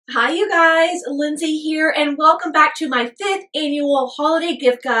Hi you guys, Lindsay here, and welcome back to my 5th annual holiday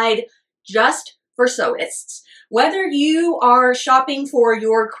gift guide just for sewists. Whether you are shopping for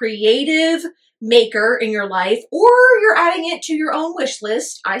your creative maker in your life or you're adding it to your own wish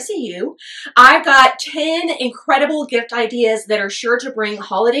list, I see you. I've got 10 incredible gift ideas that are sure to bring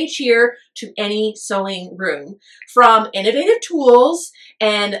holiday cheer to any sewing room. From innovative tools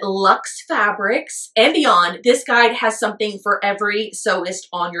and luxe fabrics and beyond, this guide has something for every sewist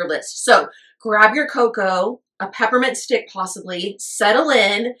on your list. So grab your cocoa, a peppermint stick possibly, settle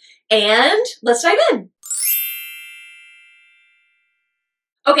in, and let's dive in.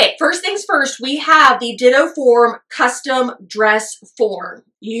 Okay, first things first, we have the Ditto Form custom dress form.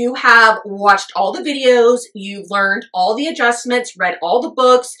 You have watched all the videos, you've learned all the adjustments, read all the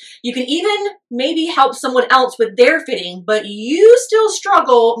books. You can even maybe help someone else with their fitting, but you still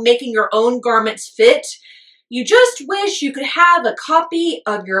struggle making your own garments fit. You just wish you could have a copy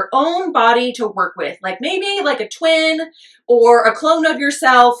of your own body to work with, like maybe like a twin or a clone of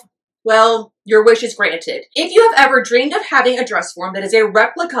yourself. Well, your wish is granted. If you have ever dreamed of having a dress form that is a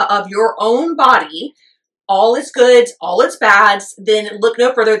replica of your own body, all its goods, all its bads, then look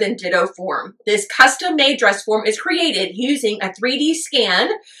no further than Ditto Form. This custom-made dress form is created using a 3D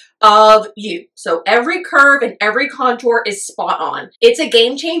scan of you. So every curve and every contour is spot on. It's a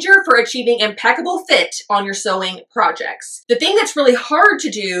game changer for achieving impeccable fit on your sewing projects. The thing that's really hard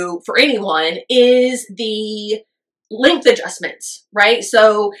to do for anyone is the length adjustments, right?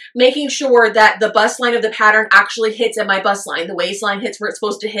 So making sure that the bust line of the pattern actually hits at my bust line, the waistline hits where it's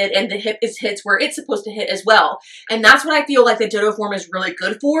supposed to hit, and the hip hits where it's supposed to hit as well. And that's what I feel like the Ditto Form is really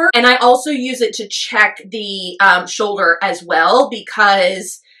good for. And I also use it to check the shoulder as well,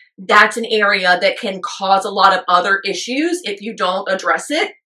 because that's an area that can cause a lot of other issues if you don't address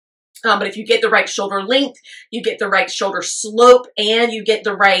it. But if you get the right shoulder length, you get the right shoulder slope, and you get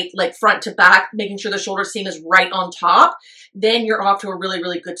the right like front to back, making sure the shoulder seam is right on top, then you're off to a really,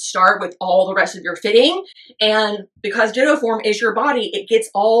 really good start with all the rest of your fitting. And because Ditto Form is your body, it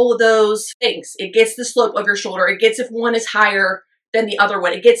gets all of those things. It gets the slope of your shoulder. It gets if one is higher than the other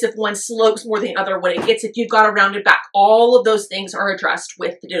one. It gets if one slopes more than the other one. It gets if you've got a rounded back. All of those things are addressed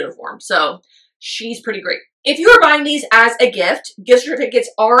with the Ditto Form. So she's pretty great. If you are buying these as a gift certificates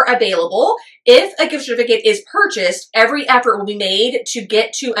are available. If a gift certificate is purchased, every effort will be made to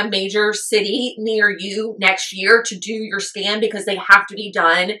get to a major city near you next year to do your scan, because they have to be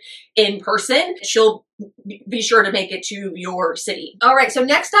done in person. She'll be sure to make it to your city. All right, so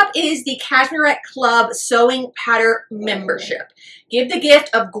next up is the Cashmerette Club Sewing Pattern Membership. Give the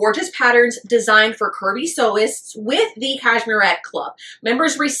gift of gorgeous patterns designed for curvy sewists with the Cashmerette Club.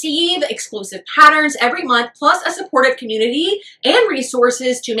 Members receive exclusive patterns every month, plus a supportive community and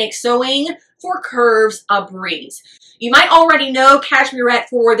resources to make sewing for curves a breeze. You might already know Cashmerette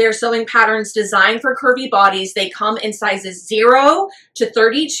for their sewing patterns designed for curvy bodies. They come in sizes 0 to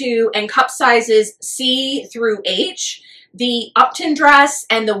 32 and cup sizes C through H. The Upton dress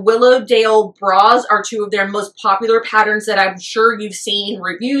and the Willowdale bras are two of their most popular patterns that I'm sure you've seen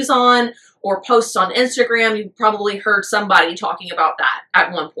reviews on or posts on Instagram. You've probably heard somebody talking about that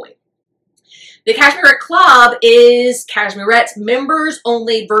at one point. The Cashmerette Club is Cashmerette's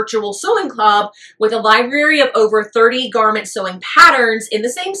members-only virtual sewing club with a library of over 30 garment sewing patterns in the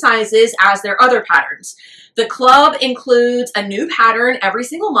same sizes as their other patterns. The club includes a new pattern every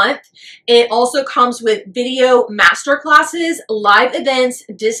single month. It also comes with video masterclasses, live events,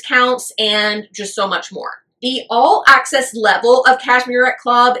 discounts, and just so much more. The all-access level of Cashmerette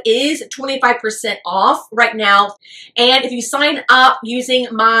Club is 25% off right now. And if you sign up using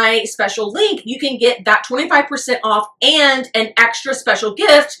my special link, you can get that 25% off and an extra special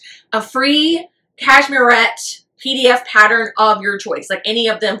gift, a free Cashmerette PDF pattern of your choice, like any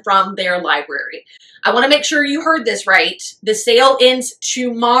of them from their library. I want to make sure you heard this right. The sale ends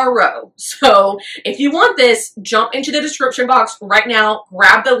tomorrow. So if you want this, jump into the description box right now,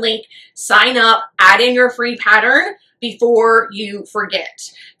 grab the link, sign up, add in your free pattern before you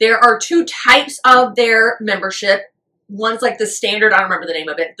forget. There are 2 types of their membership. One's like the standard, I don't remember the name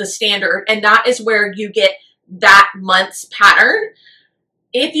of it, the standard, and that is where you get that month's pattern.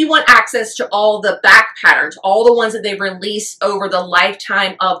 If you want access to all the back patterns, all the ones that they've released over the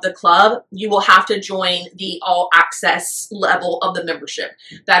lifetime of the club, you will have to join the all access level of the membership.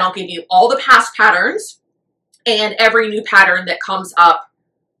 That'll give you all the past patterns and every new pattern that comes up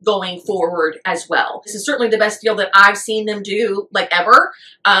going forward as well. This is certainly the best deal that I've seen them do like ever.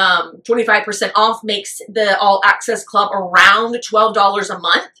 25% off makes the all access club around $12 a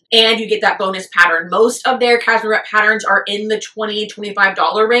month, and you get that bonus pattern. Most of their Cashmerette patterns are in the $20,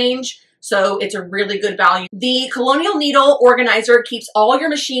 $25 range. So it's a really good value. The Colonial Needle Organizer keeps all your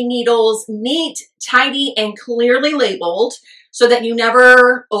machine needles neat, tidy, and clearly labeled so that you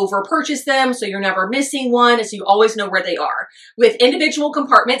never over purchase them, so you're never missing one, so you always know where they are. With individual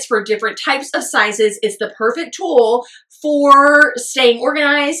compartments for different types of sizes, it's the perfect tool for staying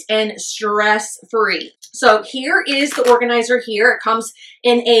organized and stress-free. So here is the organizer here. It comes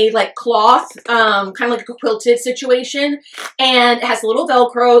in a like cloth, kind of like a quilted situation, and it has a little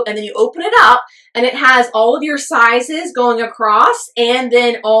Velcro, and then you open it up and it has all of your sizes going across and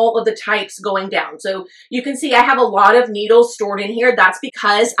then all of the types going down. So you can see I have a lot of needles stored in here. That's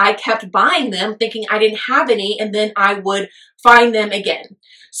because I kept buying them thinking I didn't have any, and then I would find them again.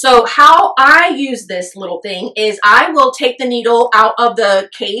 So how I use this little thing is I will take the needle out of the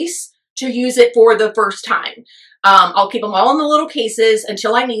case to use it for the first time. I'll keep them all in the little cases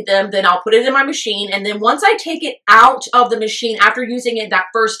until I need them. Then I'll put it in my machine. And then once I take it out of the machine after using it that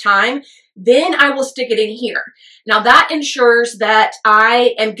first time, then I will stick it in here. Now that ensures that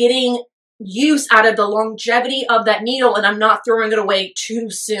I am getting use out of the longevity of that needle and I'm not throwing it away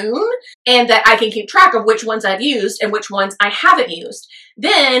too soon, and that I can keep track of which ones I've used and which ones I haven't used.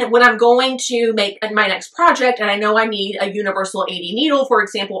 Then when I'm going to make my next project and I know I need a universal 80 needle, for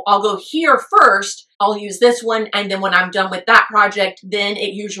example, I'll go here first, I'll use this one, and then when I'm done with that project, then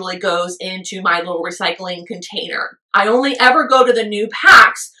it usually goes into my little recycling container. I only ever go to the new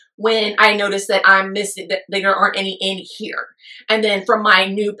packs when I notice that I'm missing, that there aren't any in here. And then from my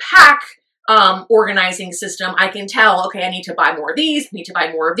new pack organizing system, I can tell, okay, I need to buy more of these, I need to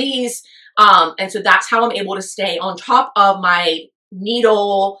buy more of these. And so that's how I'm able to stay on top of my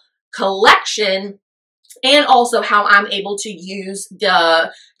needle collection, and also how I'm able to use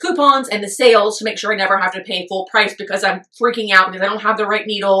the coupons and the sales to make sure I never have to pay full price because I'm freaking out because I don't have the right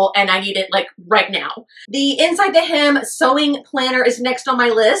needle and I need it like right now. The Inside the Hem sewing planner is next on my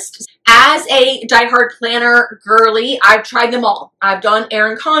list. As a diehard planner girly, I've tried them all. I've done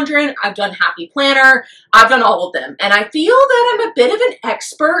Erin Condren, I've done Happy Planner, I've done all of them. And I feel that I'm a bit of an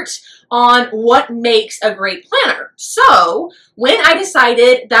expert on what makes a great planner. So when I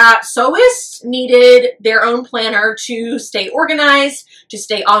decided that Sewists needed their own planner to stay organized, to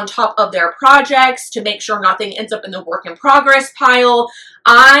stay on top of their projects, to make sure nothing ends up in the work in progress pile,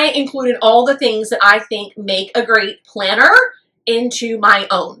 I included all the things that I think make a great planner into my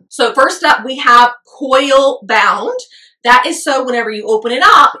own. So first up, we have coil bound. That is so whenever you open it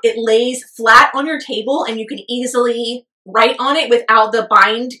up, it lays flat on your table and you can easily write on it without the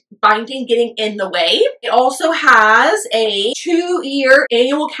binding getting in the way. It also has a 2-year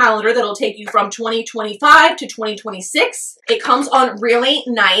annual calendar that'll take you from 2025 to 2026. It comes on really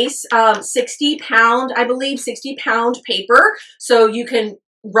nice 60-pound, I believe, 60-pound paper, so you can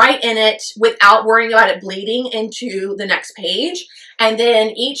write in it without worrying about it bleeding into the next page. And then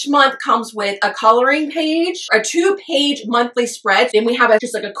each month comes with a coloring page, a 2-page monthly spread. Then we have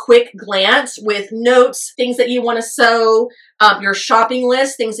just like a quick glance with notes, things that you want to sew, your shopping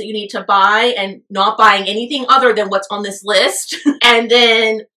list, things that you need to buy, and not buying anything other than what's on this list. And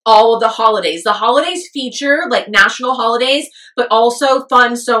then all of the holidays. The holidays feature like national holidays, but also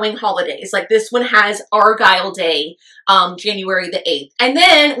fun sewing holidays. Like this one has Argyle Day, January the 8th. And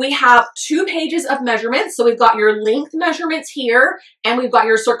then we have 2 pages of measurements. So we've got your length measurements here, and we've got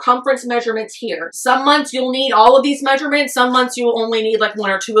your circumference measurements here. Some months you'll need all of these measurements. Some months you'll only need like 1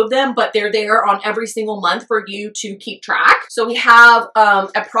 or 2 of them, but they're there on every single month for you to keep track. So we have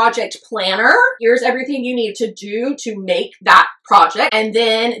a project planner. Here's everything you need to do to make that project. And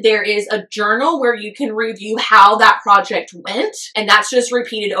then there is a journal where you can review how that project went. And that's just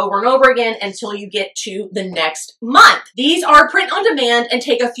repeated over and over again until you get to the next month. These are print on demand and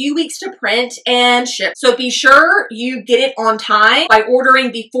take a few weeks to print and ship. So be sure you get it on time by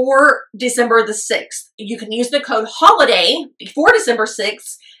ordering before December the 6th. You can use the code HOLIDAY before December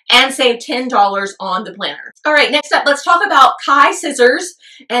 6th and save $10 on the planner. All right, next up, let's talk about Kai scissors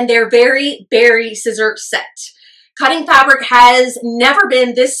and their Very Berry scissor set. Cutting fabric has never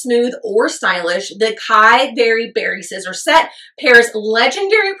been this smooth or stylish. The Kai Very Berry scissor set pairs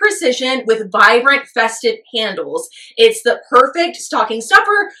legendary precision with vibrant festive handles. It's the perfect stocking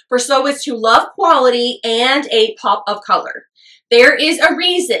stuffer for sewists who love quality and a pop of color. There is a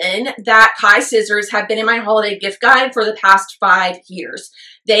reason that Kai scissors have been in my holiday gift guide for the past 5 years.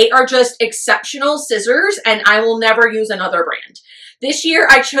 They are just exceptional scissors, and I will never use another brand. This year,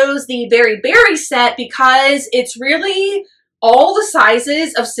 I chose the Very Berry set because it's really all the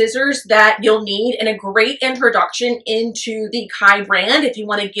sizes of scissors that you'll need and a great introduction into the Kai brand. If you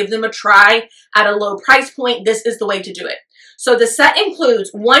want to give them a try at a low price point, this is the way to do it. So the set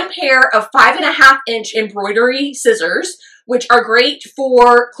includes one pair of 5.5-inch embroidery scissors, which are great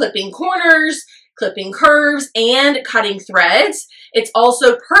for clipping corners, clipping curves, and cutting threads. It's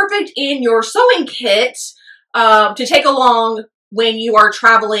also perfect in your sewing kit to take along when you are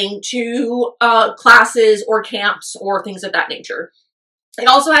traveling to classes or camps or things of that nature. It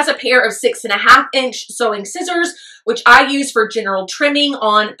also has a pair of 6.5-inch sewing scissors, which I use for general trimming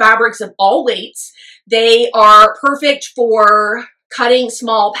on fabrics of all weights. They are perfect for cutting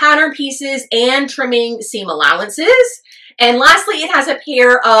small pattern pieces and trimming seam allowances. And lastly, it has a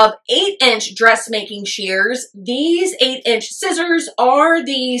pair of 8-inch dressmaking shears. These 8-inch scissors are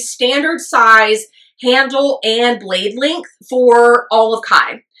the standard size handle and blade length for all of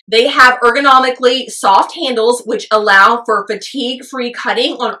Kai. They have ergonomically soft handles, which allow for fatigue-free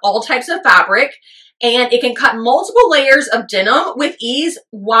cutting on all types of fabric. And it can cut multiple layers of denim with ease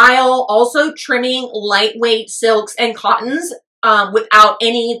while also trimming lightweight silks and cottons without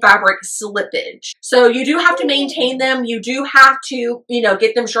any fabric slippage. So you do have to maintain them. You do have to,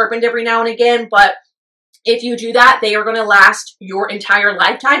 get them sharpened every now and again, but if you do that, they are going to last your entire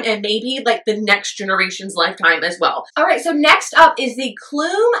lifetime and maybe like the next generation's lifetime as well. All right, so next up is the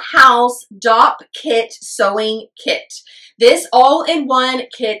Clume House Dop Kit Sewing Kit. This all-in-one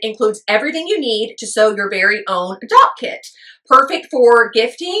kit includes everything you need to sew your very own dop kit. Perfect for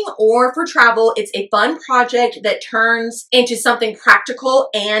gifting or for travel. It's a fun project that turns into something practical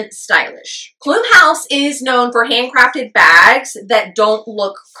and stylish. Clume House is known for handcrafted bags that don't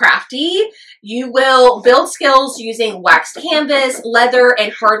look crafty. You will build skills using waxed canvas, leather,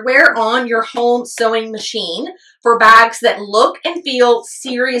 and hardware on your home sewing machine for bags that look and feel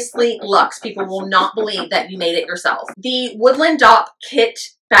seriously luxe. People will not believe that you made it yourself. The Woodland Dop Kit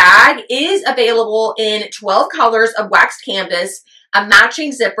bag is available in 12 colors of waxed canvas, a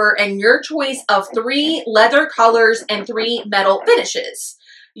matching zipper, and your choice of 3 leather colors and 3 metal finishes.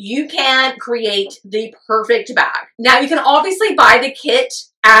 You can create the perfect bag. Now, you can obviously buy the kit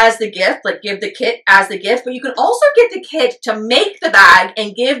as the gift, like give the kit as the gift, but you can also get the kit to make the bag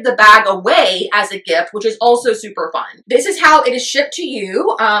and give the bag away as a gift, which is also super fun. This is how it is shipped to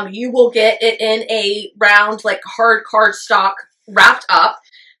you. You will get it in a round, like hard cardstock wrapped up.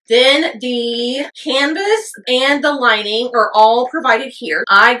 Then the canvas and the lining are all provided here.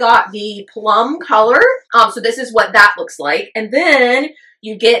 I got the plum color, so this is what that looks like. And then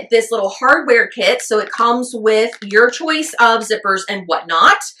you get this little hardware kit, so it comes with your choice of zippers and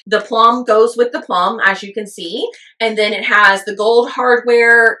whatnot. The plum goes with the plum, as you can see. And then it has the gold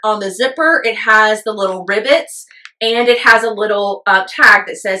hardware on the zipper. It has the little rivets. And it has a little tag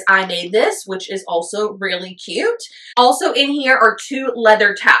that says, I made this, which is also really cute. Also in here are 2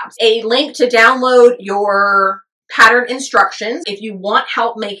 leather tabs. A link to download your pattern instructions. If you want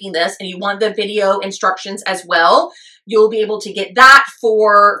help making this and you want the video instructions as well, you'll be able to get that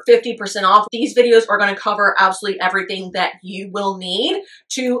for 50% off. These videos are going to cover absolutely everything that you will need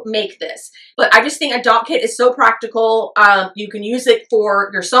to make this. But I just think a dop kit is so practical. You can use it for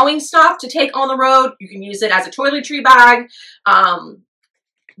your sewing stuff to take on the road. You can use it as a toiletry bag.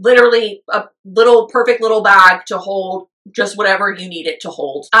 Literally a perfect little bag to hold just whatever you need it to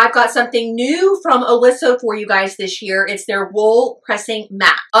hold. I've got something new from Olisso for you guys this year. It's their wool pressing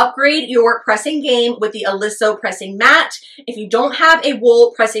mat. Upgrade your pressing game with the Olisso pressing mat. If you don't have a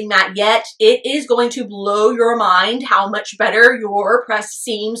wool pressing mat yet, it is going to blow your mind how much better your press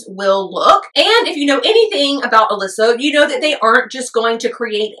seams will look. And if you know anything about Olisso, you know that they aren't just going to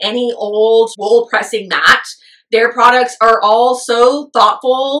create any old wool pressing mat. Their products are all so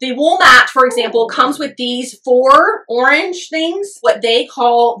thoughtful. The wool mat, for example, comes with these 4 orange things, what they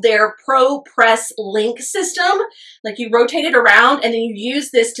call their Pro Press Link system. Like you rotate it around and then you use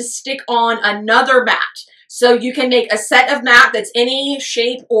this to stick on another mat. So you can make a set of mat that's any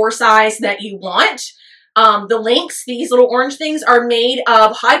shape or size that you want. The links, these little orange things, are made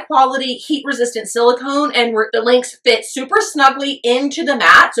of high quality heat resistant silicone, and the links fit super snugly into the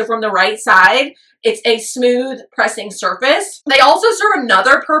mat. So from the right side, it's a smooth pressing surface. They also serve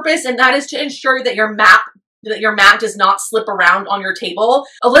another purpose, and that is to ensure that your mat does not slip around on your table.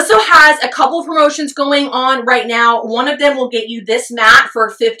 Olisso has a couple of promotions going on right now. One of them will get you this mat for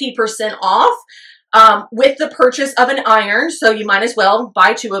 50% off. With the purchase of an iron, so you might as well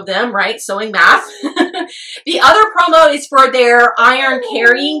buy 2 of them, right? Sewing math. The other promo is for their iron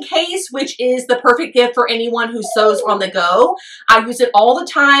carrying case, which is the perfect gift for anyone who sews on the go. I use it all the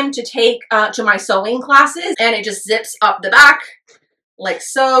time to take to my sewing classes, and it just zips up the back like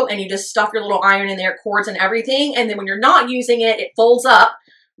so, and you just stuff your little iron in there, cords and everything, and then when you're not using it, it folds up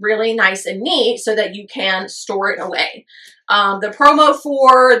really nice and neat so that you can store it away. The promo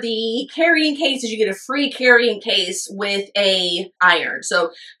for the carrying case is you get a free carrying case with a iron.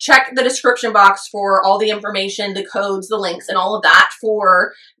 So check the description box for all the information, the codes, the links, and all of that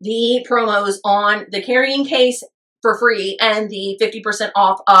for the promos on the carrying case for free and the 50%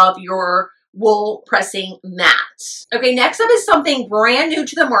 off of your wool pressing mat. Okay, next up is something brand new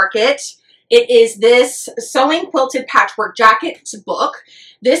to the market. It is this Sewing Quilted Patchwork Jackets book.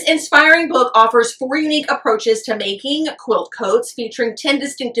 This inspiring book offers 4 unique approaches to making quilt coats featuring 10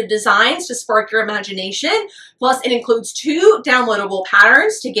 distinctive designs to spark your imagination. Plus, it includes 2 downloadable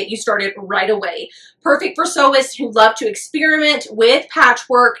patterns to get you started right away. Perfect for sewists who love to experiment with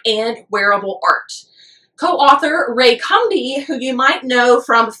patchwork and wearable art. Co-author Ray Cumby, who you might know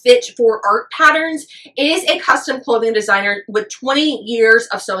from Fit for Art Patterns, is a custom clothing designer with 20 years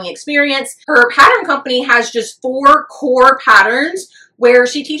of sewing experience. Her pattern company has just 4 core patterns where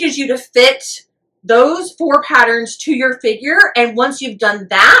she teaches you to fit those 4 patterns to your figure. And once you've done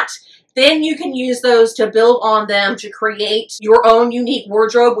that, then you can use those to build on them to create your own unique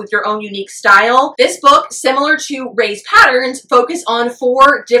wardrobe with your own unique style. This book, similar to Ray's patterns, focus on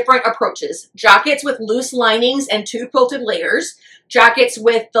 4 different approaches. Jackets with loose linings and 2 quilted layers. Jackets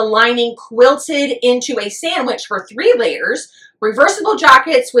with the lining quilted into a sandwich for 3 layers. Reversible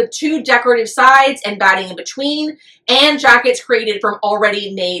jackets with 2 decorative sides and batting in between, and jackets created from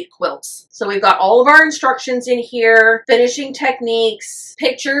already made quilts. So we've got all of our instructions in here, finishing techniques,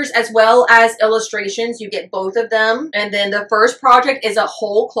 pictures, as well as illustrations. You get both of them. And then the first project is a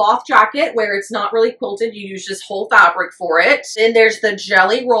whole cloth jacket where it's not really quilted. You use just whole fabric for it. Then there's the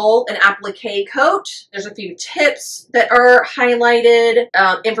jelly roll and applique coat. There's a few tips that are highlighted,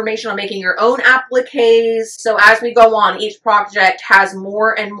 information on making your own appliques. So as we go on, each project has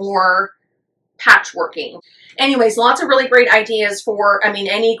more and more patchworking. Anyways, lots of really great ideas for, I mean,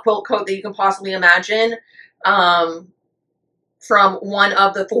 any quilt coat that you can possibly imagine from one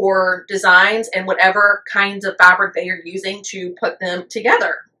of the 4 designs and whatever kinds of fabric that you're using to put them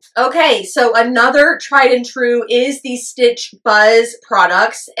together. Okay, so another tried and true is the Stitch Buzz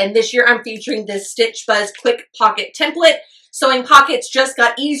products. And this year I'm featuring this Stitch Buzz Quick Pocket Template. Sewing pockets just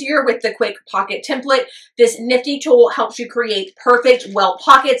got easier with the Quick Pocket Template. This nifty tool helps you create perfect welt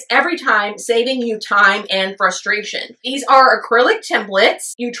pockets every time, saving you time and frustration. These are acrylic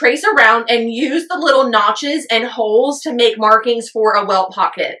templates. You trace around and use the little notches and holes to make markings for a welt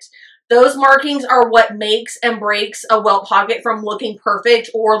pocket. Those markings are what makes and breaks a welt pocket from looking perfect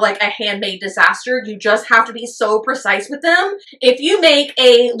or like a handmade disaster. You just have to be so precise with them. If you make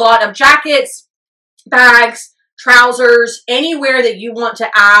a lot of jackets, bags, trousers, anywhere that you want to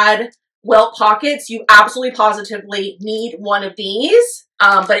add welt pockets, you absolutely positively need one of these.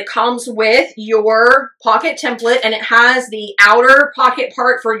 But it comes with your pocket template and it has the outer pocket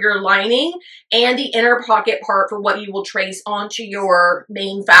part for your lining and the inner pocket part for what you will trace onto your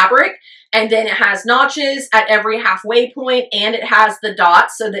main fabric. And then it has notches at every halfway point and it has the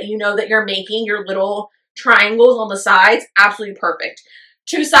dots so that you know that you're making your little triangles on the sides. Absolutely perfect.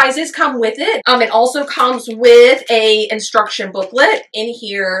 2 sizes come with it. It also comes with a instruction booklet in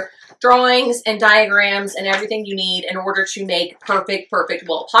here, drawings and diagrams and everything you need in order to make perfect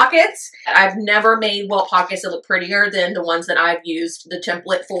welt pockets. I've never made welt pockets that look prettier than the ones that I've used the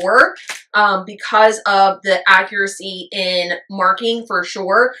template for because of the accuracy in marking for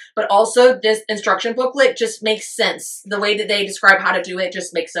sure, but also this instruction booklet just makes sense. The way that they describe how to do it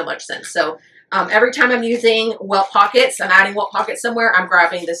just makes so much sense. So every time I'm using welt pockets, I'm adding welt pockets somewhere, I'm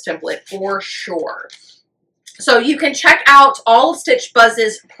grabbing this template for sure. So you can check out all of Stitch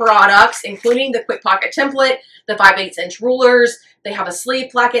Buzz's products, including the Quick Pocket Template, the 5/8" rulers. They have a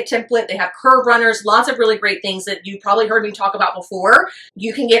sleeve placket template. They have curve runners, lots of really great things that you probably heard me talk about before.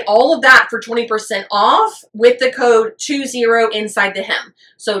 You can get all of that for 20% off with the code 20 inside the hem.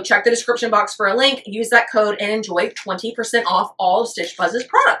 So check the description box for a link, use that code, and enjoy 20% off all of Stitch Buzz's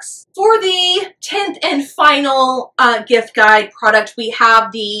products. For the 10th and final gift guide product, we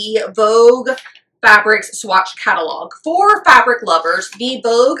have the Vogue Fabrics Swatch Catalog. For fabric lovers, the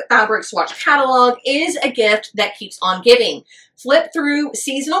Vogue Fabric Swatch Catalog is a gift that keeps on giving. Flip through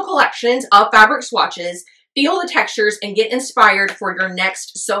seasonal collections of fabric swatches, feel the textures, and get inspired for your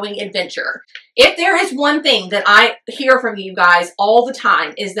next sewing adventure. If there is one thing that I hear from you guys all the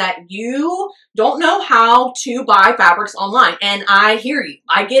time is that you don't know how to buy fabrics online. And I hear you.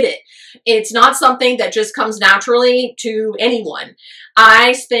 I get it. It's not something that just comes naturally to anyone.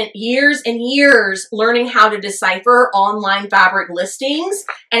 I spent years and years learning how to decipher online fabric listings,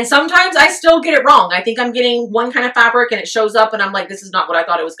 and sometimes I still get it wrong. I think I'm getting one kind of fabric and it shows up and I'm like, this is not what I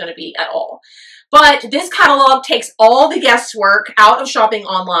thought it was going to be at all. But this catalog takes all the guesswork out of shopping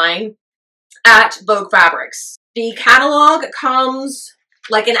online at Vogue Fabrics. The catalog comes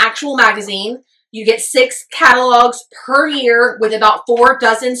like an actual magazine. You get 6 catalogs per year with about 4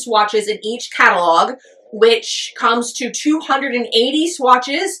 dozen swatches in each catalog, which comes to 280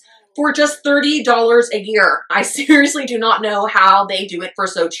 swatches for just $30 a year. I seriously do not know how they do it for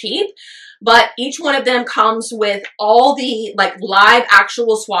so cheap, but each one of them comes with all the like live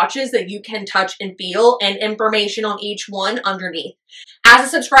actual swatches that you can touch and feel and information on each one underneath. As a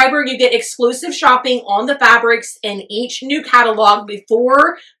subscriber, you get exclusive shopping on the fabrics in each new catalog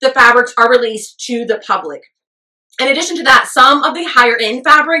before the fabrics are released to the public. In addition to that, some of the higher end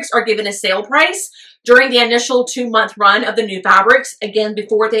fabrics are given a sale price during the initial 2-month run of the new fabrics, again,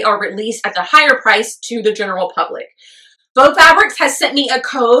 before they are released at the higher price to the general public. Vogue Fabrics has sent me a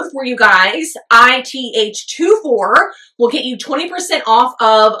code for you guys. ITH24 will get you 20% off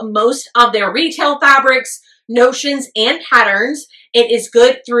of most of their retail fabrics, notions, and patterns. It is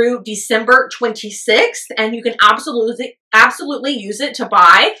good through December 26th, and you can absolutely use it to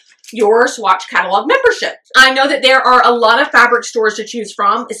buy your swatch catalog membership. I know that there are a lot of fabric stores to choose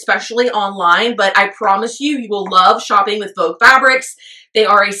from, especially online, but I promise you, you will love shopping with Vogue Fabrics. They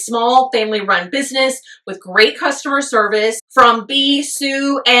are a small family-run business with great customer service from Bee,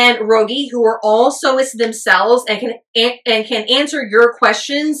 Sue, and Rogi, who are all sewists themselves and can answer your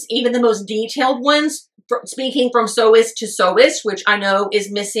questions, even the most detailed ones, speaking from sewist to sewist, which I know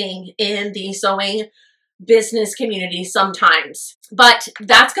is missing in the sewing business community sometimes. But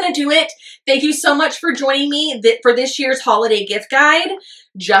that's going to do it. Thank you so much for joining me for this year's holiday gift guide,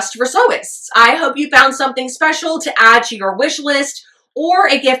 just for sewists. I hope you found something special to add to your wish list or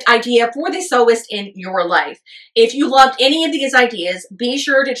a gift idea for the sewist in your life. If you loved any of these ideas, be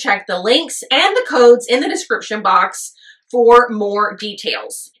sure to check the links and the codes in the description box for more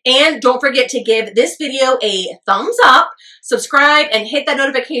details. And don't forget to give this video a thumbs up, subscribe, and hit that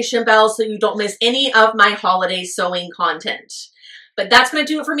notification bell so you don't miss any of my holiday sewing content. But that's going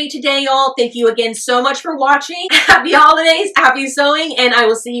to do it for me today, y'all. Thank you again so much for watching. Happy holidays, happy sewing, and I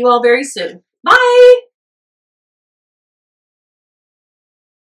will see you all very soon. Bye!